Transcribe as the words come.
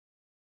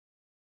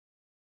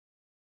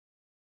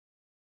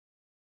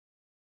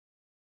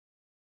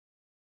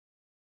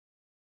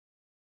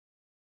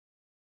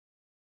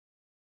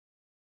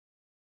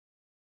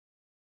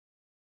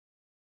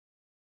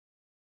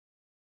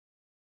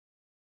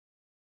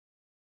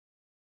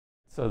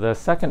So the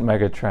second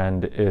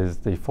megatrend is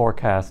the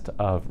forecast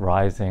of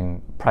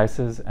rising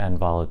prices and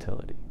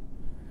volatility.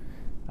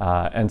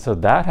 And so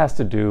that has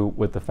to do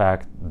with the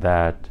fact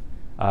that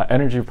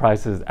energy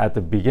prices at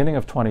the beginning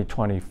of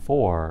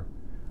 2024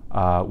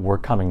 were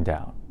coming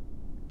down.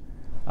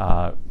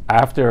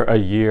 After a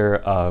year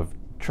of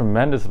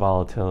tremendous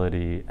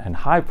volatility and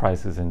high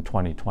prices in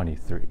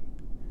 2023.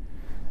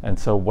 And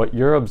so what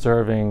you're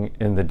observing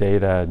in the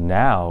data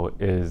now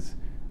is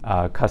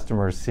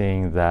customers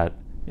seeing that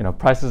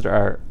prices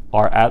are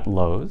at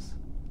lows,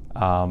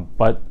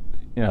 but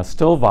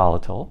still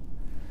volatile,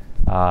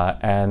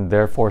 and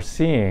therefore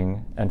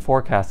seeing and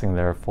forecasting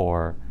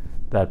therefore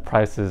that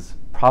prices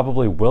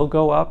probably will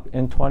go up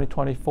in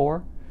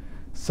 2024.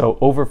 So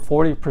over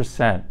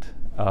 40%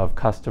 of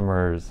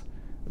customers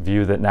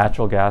view that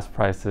natural gas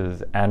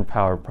prices and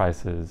power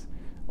prices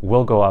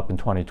will go up in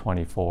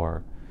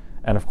 2024.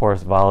 And of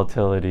course,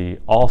 volatility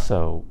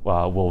also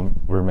will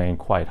remain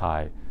quite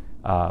high.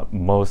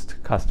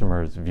 Most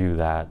customers view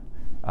that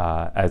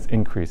as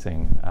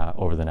increasing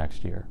over the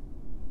next year.